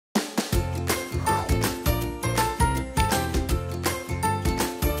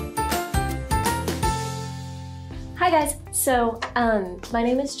guys, so my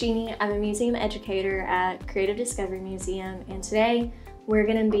name is Jeannie. I'm a museum educator at Creative Discovery Museum, and today we're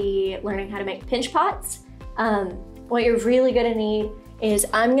gonna be learning how to make pinch pots. What you're really gonna need is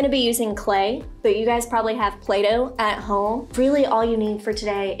I'm gonna be using clay, but you guys probably have Play-Doh at home. Really all you need for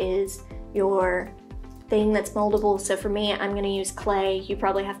today is your thing that's moldable. So for me, I'm gonna use clay. You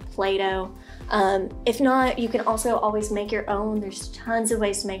probably have Play-Doh. If not, you can also always make your own. There's tons of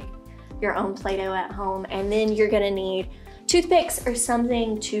ways to make your own Play-Doh at home. And then you're gonna need toothpicks or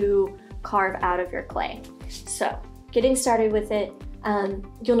something to carve out of your clay. So getting started with it,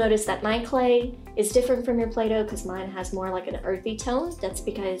 you'll notice that my clay is different from your Play-Doh because mine has more like an earthy tone. That's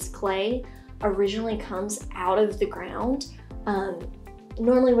because clay originally comes out of the ground.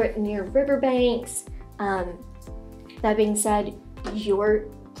 Normally we're near riverbanks. That being said, your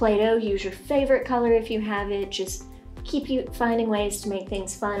Play-Doh, use your favorite color if you have it. Just keep you finding ways to make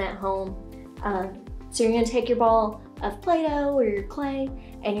things fun at home. So you're gonna take your ball of Play-Doh or your clay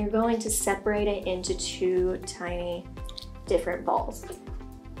and you're going to separate it into two tiny different balls.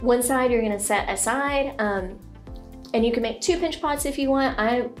 One side you're gonna set aside, and you can make two pinch pots if you want.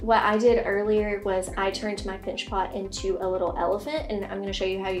 What I did earlier was I turned my pinch pot into a little elephant, and I'm gonna show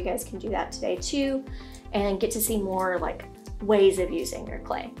you how you guys can do that today too, and get to see more like ways of using your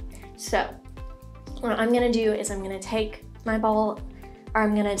clay. So what I'm gonna do is I'm gonna take my ball, or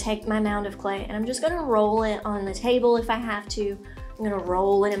I'm gonna take my mound of clay, and I'm just gonna roll it on the table if I have to. I'm gonna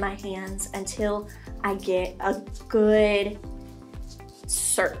roll it in my hands until I get a good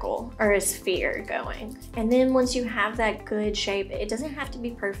circle or a sphere going. And then once you have that good shape, it doesn't have to be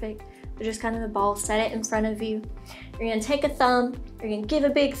perfect, but just kind of a ball, set it in front of you. You're gonna take a thumb, you're gonna give a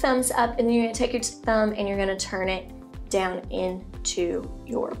big thumbs up, and then you're gonna take your thumb and you're gonna turn it down into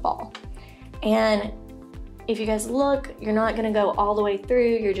your ball. And if you guys look, you're not gonna go all the way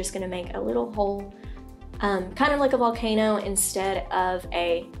through, you're just gonna make a little hole, kind of like a volcano instead of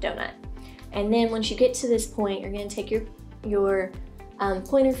a donut. And then once you get to this point, you're gonna take your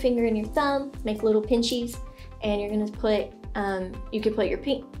pointer finger and your thumb, make little pinchies, and you're gonna put, you could put your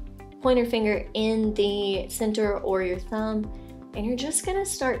pointer finger in the center or your thumb, and you're just gonna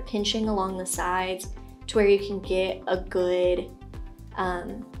start pinching along the sides to where you can get a good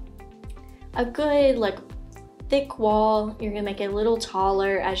like thick wall. You're gonna make it a little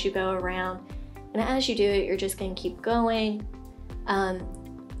taller as you go around, and as you do it, you're just gonna keep going.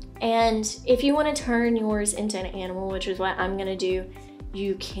 And if you want to turn yours into an animal, which is what I'm gonna do,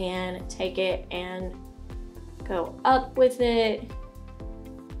 you can take it and go up with it.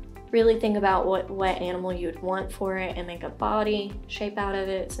 Really think about what animal you would want for it and make a body shape out of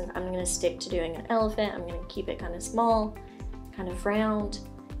it. Since I'm gonna stick to doing an elephant, I'm gonna keep it kind of small, kind of round,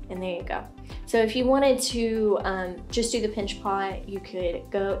 and there you go. So if you wanted to just do the pinch pot, you could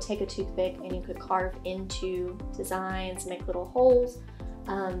go take a toothpick and you could carve into designs, make little holes.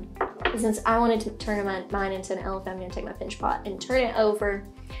 Since I wanted to turn mine into an elephant, I'm gonna take my pinch pot and turn it over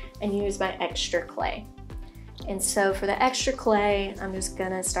and use my extra clay. And so for the extra clay, I'm just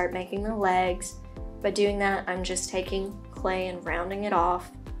gonna start making the legs. By doing that, I'm just taking clay and rounding it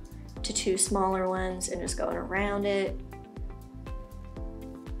off to two smaller ones and just going around it.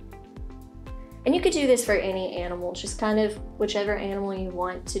 And you could do this for any animal, just kind of whichever animal you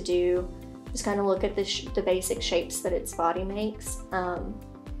want to do. Just kind of look at the basic shapes that its body makes.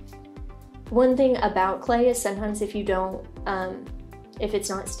 One thing about clay is sometimes if you don't, if it's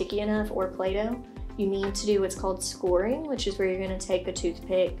not sticky enough or Play-Doh, you need to do what's called scoring, which is where you're gonna take a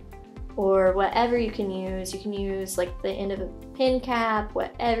toothpick or whatever you can use. You can use like the end of a pin cap,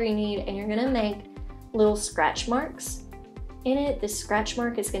 whatever you need, and you're gonna make little scratch marks in it. This scratch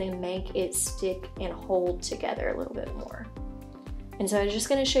mark is gonna make it stick and hold together a little bit more. And so I'm just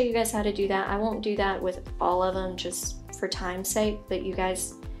gonna show you guys how to do that. I won't do that with all of them just for time's sake, but you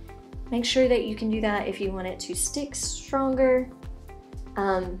guys make sure that you can do that if you want it to stick stronger.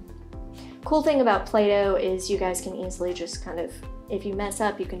 Cool thing about Play-Doh is you guys can easily just kind of, if you mess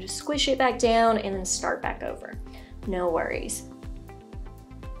up, you can just squish it back down and then start back over. No worries.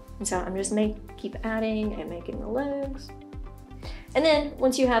 And so I'm just keep adding and making the legs. And then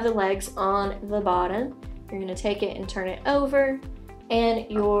once you have the legs on the bottom, you're gonna take it and turn it over, and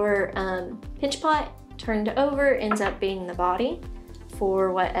your pinch pot turned over ends up being the body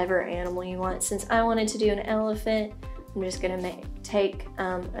for whatever animal you want. Since I wanted to do an elephant, I'm just gonna take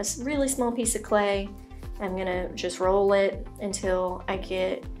a really small piece of clay. I'm gonna just roll it until I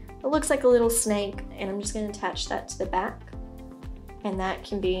get, it looks like a little snake, and I'm just gonna attach that to the back, and that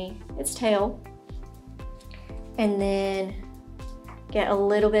can be its tail. And then get a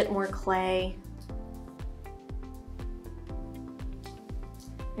little bit more clay.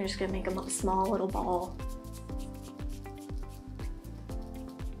 You're just gonna make a small little ball.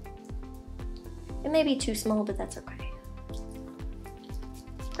 It may be too small, but that's okay.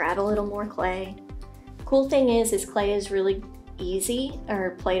 Grab a little more clay. Cool thing is clay is really easy,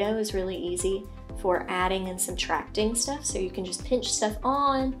 or Play-Doh is really easy for adding and subtracting stuff. So you can just pinch stuff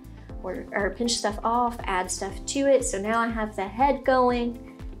on or pinch stuff off, add stuff to it. So now I have the head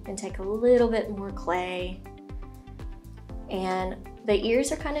going, and take a little bit more clay. And the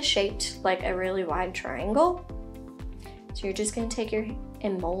ears are kind of shaped like a really wide triangle. So you're just gonna take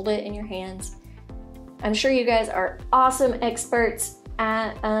and mold it in your hands. I'm sure you guys are awesome experts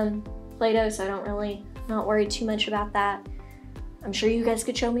at Play-Doh, so I don't really not worry too much about that. I'm sure you guys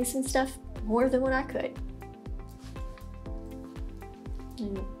could show me some stuff more than what I could.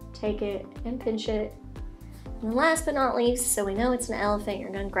 And take it and pinch it. And last but not least, so we know it's an elephant,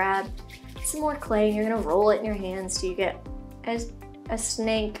 you're gonna grab some more clay and you're gonna roll it in your hands so you get a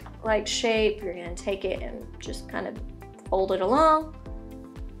snake-like shape. You're gonna take it and just kind of fold it along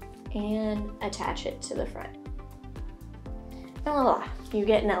and attach it to the front. And voila, you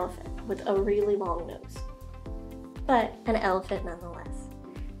get an elephant with a really long nose, but an elephant nonetheless.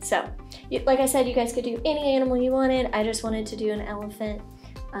 So, like I said, you guys could do any animal you wanted. I just wanted to do an elephant.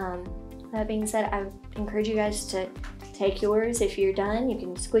 That being said, I encourage you guys to take yours. If you're done, you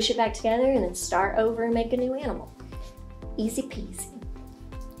can squish it back together and then start over and make a new animal. Easy peasy.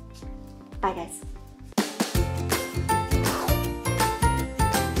 Bye guys.